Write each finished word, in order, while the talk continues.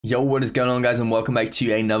Yo, what is going on, guys, and welcome back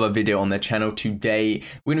to another video on the channel. Today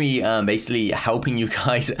we're going to be basically helping you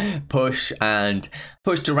guys push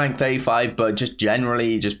to rank 35, but just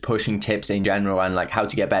generally just pushing tips in general, and like how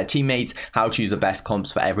to get better teammates, how to use the best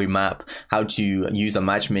comps for every map, how to use the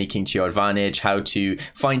matchmaking to your advantage, how to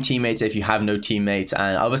find teammates if you have no teammates,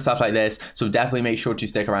 and other stuff like this. So definitely make sure to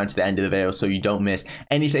stick around to the end of the video so you don't miss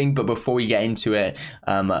anything. But before we get into it,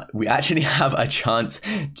 we actually have a chance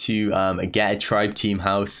to get a tribe team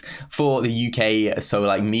house for the UK. So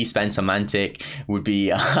like me, Spencer, Mantic would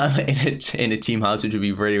be in a team house, which would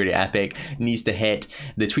be really epic.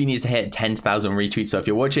 The tweet needs to hit 10,000 retweets. So if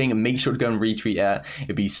you're watching, make sure to go and retweet it.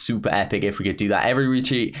 It'd be super epic if we could do that. Every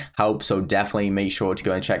retweet helps, so definitely make sure to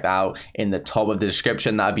go and check that out in the top of the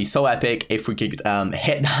description. That'd be so epic if we could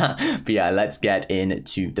hit that. But yeah, let's get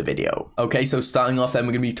into the video. Okay, so starting off, then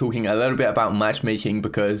we're gonna be talking a little bit about matchmaking,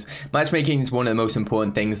 because matchmaking is one of the most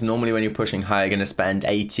important things. Normally when you're pushing high, you're gonna spend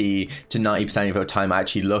 80 to 90% of your time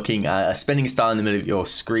actually looking at a spinning star in the middle of your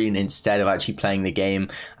screen instead of actually playing the game,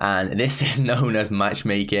 and this is known as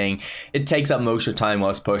matchmaking. It takes up most of your time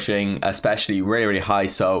whilst pushing, especially really high.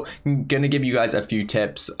 So I'm gonna give you guys a few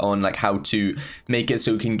tips on like how to make it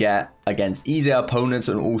so you can get against easier opponents,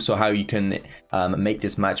 and also how you can make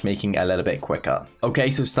this matchmaking a little bit quicker.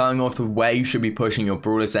 Okay, so starting off with where you should be pushing your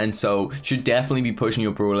brawlers in. So you should definitely be pushing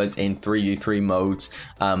your brawlers in 3v3 modes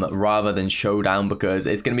rather than showdown, because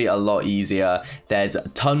it's going to be a lot easier. There's a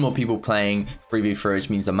ton more people playing 3v3, which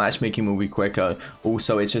means the matchmaking will be quicker.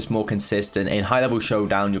 Also, it's just more consistent. In high level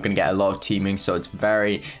showdown, you're going to get a lot of teaming, so it's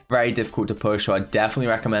very difficult to push. So I definitely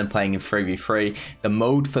recommend playing in 3v3. The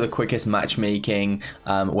mode for the quickest matchmaking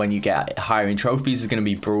when you get higher in trophies is going to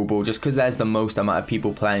be Brawl Ball, just because there's the most amount of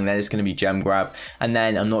people playing there. It's going to be Gem Grab, and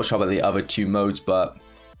then I'm not sure about the other two modes, but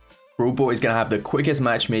Brawl Ball is going to have the quickest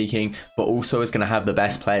matchmaking, but also is going to have the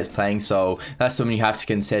best players playing. So that's something you have to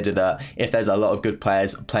consider, that if there's a lot of good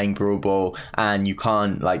players playing Brawl Ball and you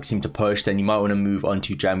can't like seem to push, then you might want to move on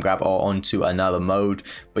to Gem Grab or onto another mode.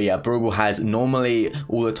 But yeah, Brawl Ball has normally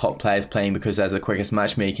all the top players playing because there's the quickest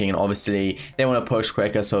matchmaking, and obviously they want to push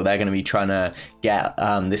quicker, so they're going to be trying to get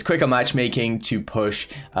this quicker matchmaking to push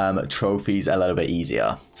trophies a little bit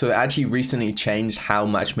easier. So they actually recently changed how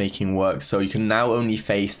matchmaking works, so you can now only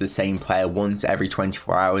face the same player once every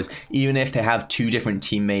 24 hours, even if they have two different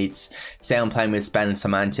teammates. Say I'm playing with Spen and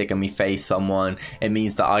Semantic and we face someone, it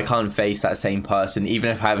means that I can't face that same person even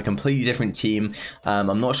if I have a completely different team.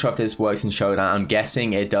 I'm not sure if this works in Showdown. I'm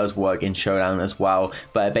guessing it does work in Showdown as well,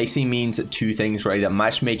 but it basically means two things really: that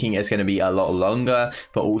matchmaking is going to be a lot longer,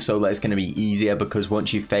 but also that it's going to be easier, because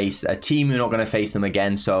once you face a team, you're not going to face them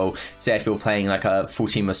again. So say if you're playing like a full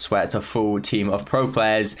team of sweats, a full team of pro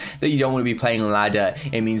players that you don't want to be playing on ladder,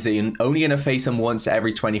 it means that you're only going to face them once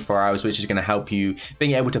every 24 hours, which is going to help you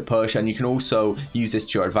being able to push. And you can also use this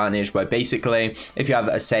to your advantage, where basically if you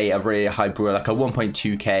have say a really high brawler like a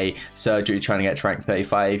 1.2k surgery trying to get to rank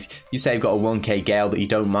 35, you say you've got a 1k Gale that you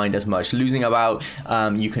don't mind as much losing about,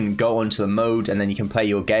 you can go onto the mode and then you can play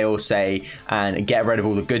your Gale, say, and get rid of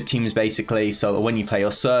all the good teams basically, so that when you play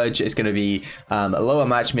your Surge, it's going to be a lower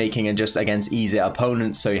matchmaking and just against easier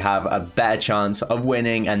opponents, so you have a better chance of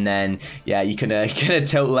winning. And then yeah, you can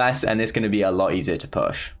tilt less, and it's going to be a lot easier to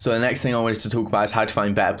push. So the next thing I wanted to talk about is how to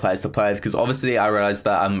find better players to play with, because obviously I realized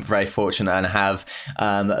that I'm very fortunate and have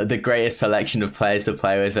the greatest selection of players to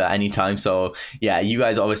play with at any time. So yeah, you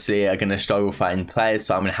guys obviously are going to struggle finding players,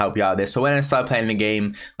 so I'm going to help you out with this. So when I started playing the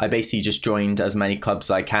game, I basically just joined as many clubs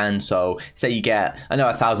as I can. So say you get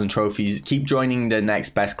 1,000 trophies, keep joining the next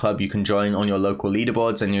best club you can join on your local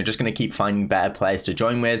leaderboards, and you're just going to keep finding better players to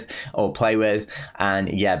join with or play with.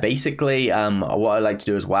 And yeah, basically what I like to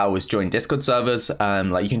do as well was join Discord servers.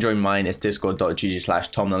 Like you can join mine, it's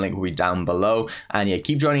discord.gg/Tom, the link will be down below. And yeah,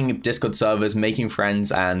 keep joining Discord servers, making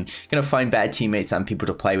friends, and gonna find better teammates and people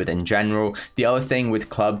to play with in general. The other thing with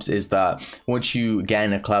clubs is that once you get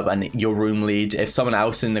in a club and you're room lead, if someone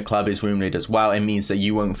else in the club is room lead as well, it means that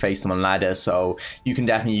you won't face them on ladder, so you can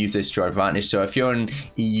definitely use this to your advantage. So if you're in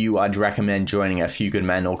EU, I'd recommend joining a Few Good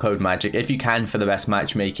Men or Code Magic if you can for the best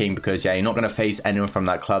matchmaking, because yeah, you're not going to face anyone from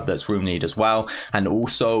that club that's room lead as well. And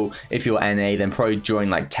also if you're NA, then probably join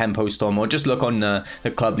like Tempo Storm, or just look on the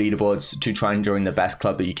club leaderboards to try and join the best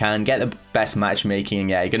club that you can, get the best matchmaking. And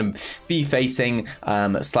yeah, you're going to be facing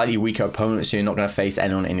slightly weaker opponents, so you're not going to face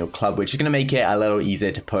anyone in your club, which is going to make it a little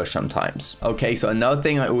easier to push sometimes. Okay, so another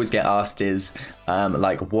thing I always get asked is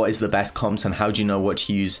like what is the best comps and how do you know what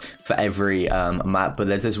to use for every map. But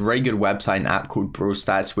there's this really good website and app called Brawl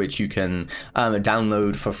Stars which you can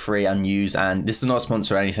download for free and use, and this is not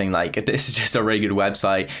sponsored or anything. Like, this is just a really good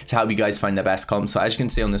website to help you guys find the best comps. So as you can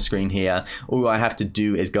see on the screen here, all I have to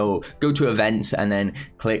do is go to events and then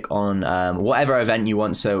click on whatever event you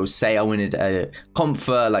want. So say I wanted a comp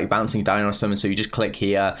for like bouncing down or something, so you just click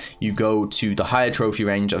here, you go to the higher trophy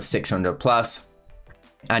range of 600 plus,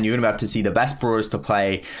 and you're gonna be able to see the best brawlers to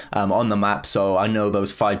play on the map. So I know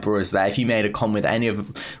those 5 brawlers there. If you made a comp with any of,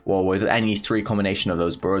 well, with any 3 combination of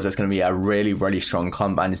those brawlers, that's gonna be a really strong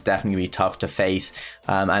comp, and it's definitely gonna be tough to face.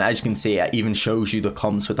 And as you can see, it even shows you the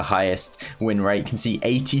comps with the highest win rate. You can see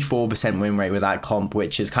 84% win rate with that comp,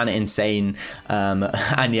 which is kind of insane.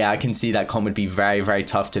 And yeah, I can see that comp would be very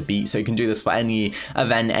tough to beat. So you can do this for any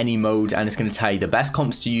event, any mode, and it's going to tell you the best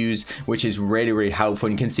comps to use, which is really helpful.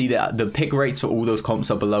 And you can see that the pick rates for all those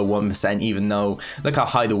comps are below 1%, even though look how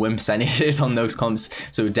high the win percentage is on those comps.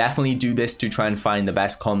 So definitely do this to try and find the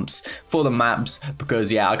best comps for the maps,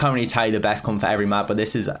 because yeah, I can't really tell you the best comp for every map, but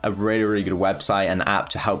this is a really good website and app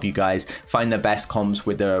to help you guys find the best comps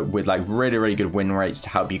with like really good win rates to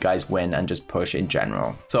help you guys win and just push in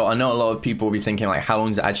general. So I know a lot of people will be thinking like, how long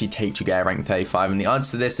does it actually take to get rank 35? And the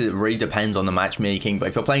answer to this, it really depends on the matchmaking. But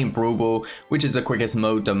if you're playing Brawl Ball, which is the quickest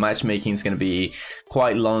mode, the matchmaking is going to be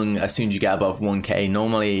quite long as soon as you get above 1k,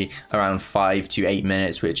 normally around 5 to 8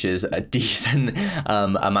 minutes, which is a decent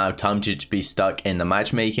amount of time to just be stuck in the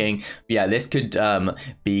matchmaking. But yeah, this could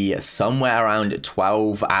be somewhere around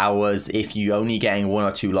 12 hours if you only getting 1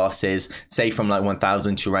 or 2 losses, say from like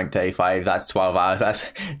 1000 to rank 35. That's 12 hours. That's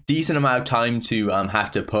a decent amount of time to have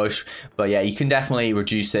to push. But yeah, you can definitely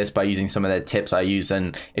reduce this by using some of the tips I use,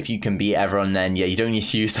 and if you can beat everyone, then yeah, you don't need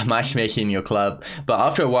to use the matchmaking in your club. But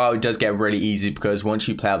after a while, it does get really easy, because once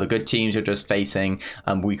you play out the good teams, you're just facing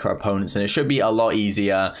weaker opponents, and it should be a lot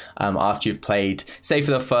easier after you've played, say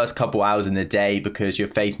for the first couple hours in the day, because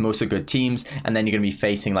you've faced most of the good teams, and then you're going to be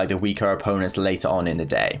facing like the weaker opponents later on in the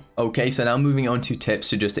day. Okay, so now moving on to tips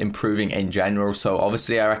to just improving in general. So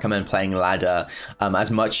obviously I recommend playing ladder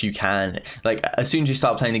as much you can. Like, as soon as you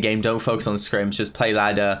start playing the game, don't focus on scrims, just play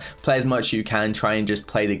ladder, play as much you can, try and just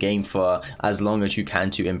play the game for as long as you can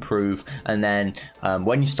to improve. And then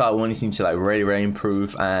when you start wanting to like really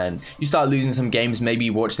improve and you start losing some games, maybe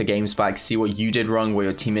watch the games back, see what you did wrong, what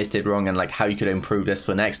your teammates did wrong, and like how you could improve this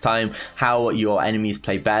for next time, how your enemies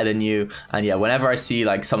play better than you. And yeah, whenever I see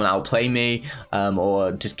like someone outplay me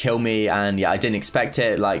or just kill me, and yeah, I didn't expect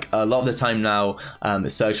it, like a lot of the time now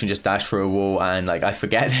Surge can just dash through a wall, and like I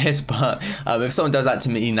forget this, but if someone does that to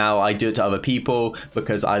me now, I do it to other people,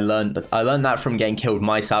 because I learned that from getting killed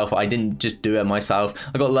myself. I didn't just do it myself,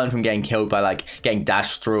 I got learned from getting killed by like getting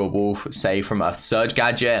dashed through a wall, say from a Surge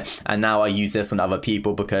gadget, and now I use this on other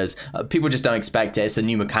people, because people just don't expect it. It's a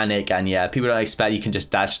new mechanic, and yeah, people don't expect you can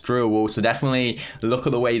just dash through a wall. So definitely look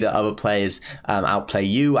at the way that other players outplay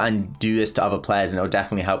you and do this to other players, and it'll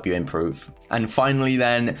definitely help you improve. And finally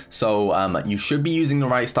then, so you should be using the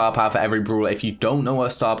right star power for every brawler. If you don't know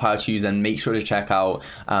what star power to use, then make sure to check out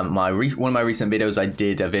one of my recent videos. I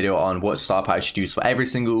did a video on what star power you should use for every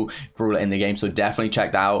single brawler in the game, so definitely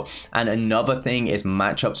check that out. And another thing is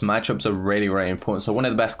matchups. Matchups are really important. So one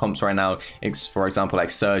of the best comps right now is, for example, like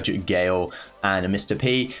Surge, Gale, and Mr.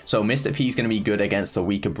 P. So Mr. P is going to be good against the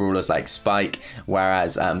weaker brawlers like Spike,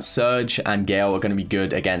 whereas Surge and Gale are going to be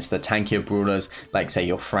good against the tankier brawlers like, say,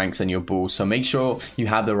 your Franks and your Bulls. So make sure you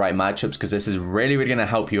have the right matchups, because this is really going to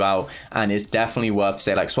help you out, and it's definitely worth,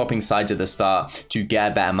 say, like swapping sides at the start to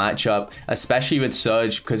get a better matchup, especially with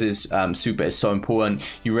Surge, because his super is so important.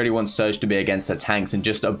 You really want Surge to be against the tanks and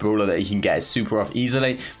just a brawler that he can get his super off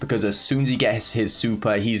easily, because as soon as he gets his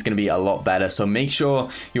super, he's going to be a lot better. So make sure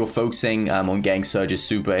you're focusing on getting Surge's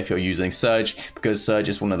super if you're using Surge, because Surge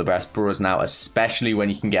is one of the best brawlers now, especially when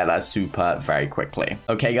you can get that super very quickly.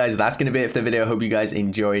 Okay guys, that's going to be it for the video. I hope you guys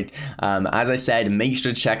enjoyed. As I said, make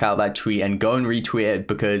sure to check out that tweet and go and retweet it,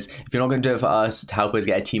 because if you're not going to do it for us to help us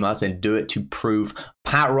get a team out, then do it to prove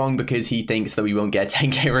Pat wrong, because he thinks that we won't get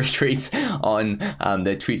 10k retweets on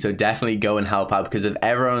the tweet. So definitely go and help out, because if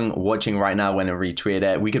everyone watching right now went and retweeted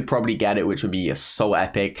it, we could probably get it, which would be so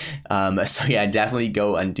epic. So yeah, definitely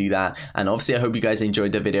go and do that. And obviously I hope you guys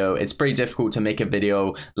enjoyed the video. It's pretty difficult to make a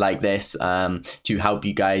video like this to help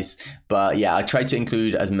you guys, but yeah, I tried to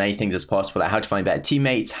include as many things as possible, like how to find better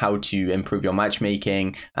teammates, how to improve your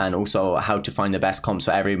matchmaking, and also how to find the best comps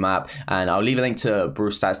for every map. And I'll leave a link to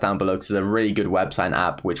Brawl Stars down below, because it's a really good website and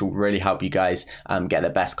app which will really help you guys get the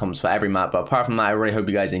best comps for every map. But apart from that, I really hope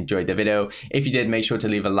you guys enjoyed the video. If you did, make sure to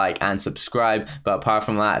leave a like and subscribe. But apart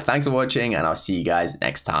from that, thanks for watching, and I'll see you guys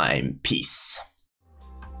next time. Peace.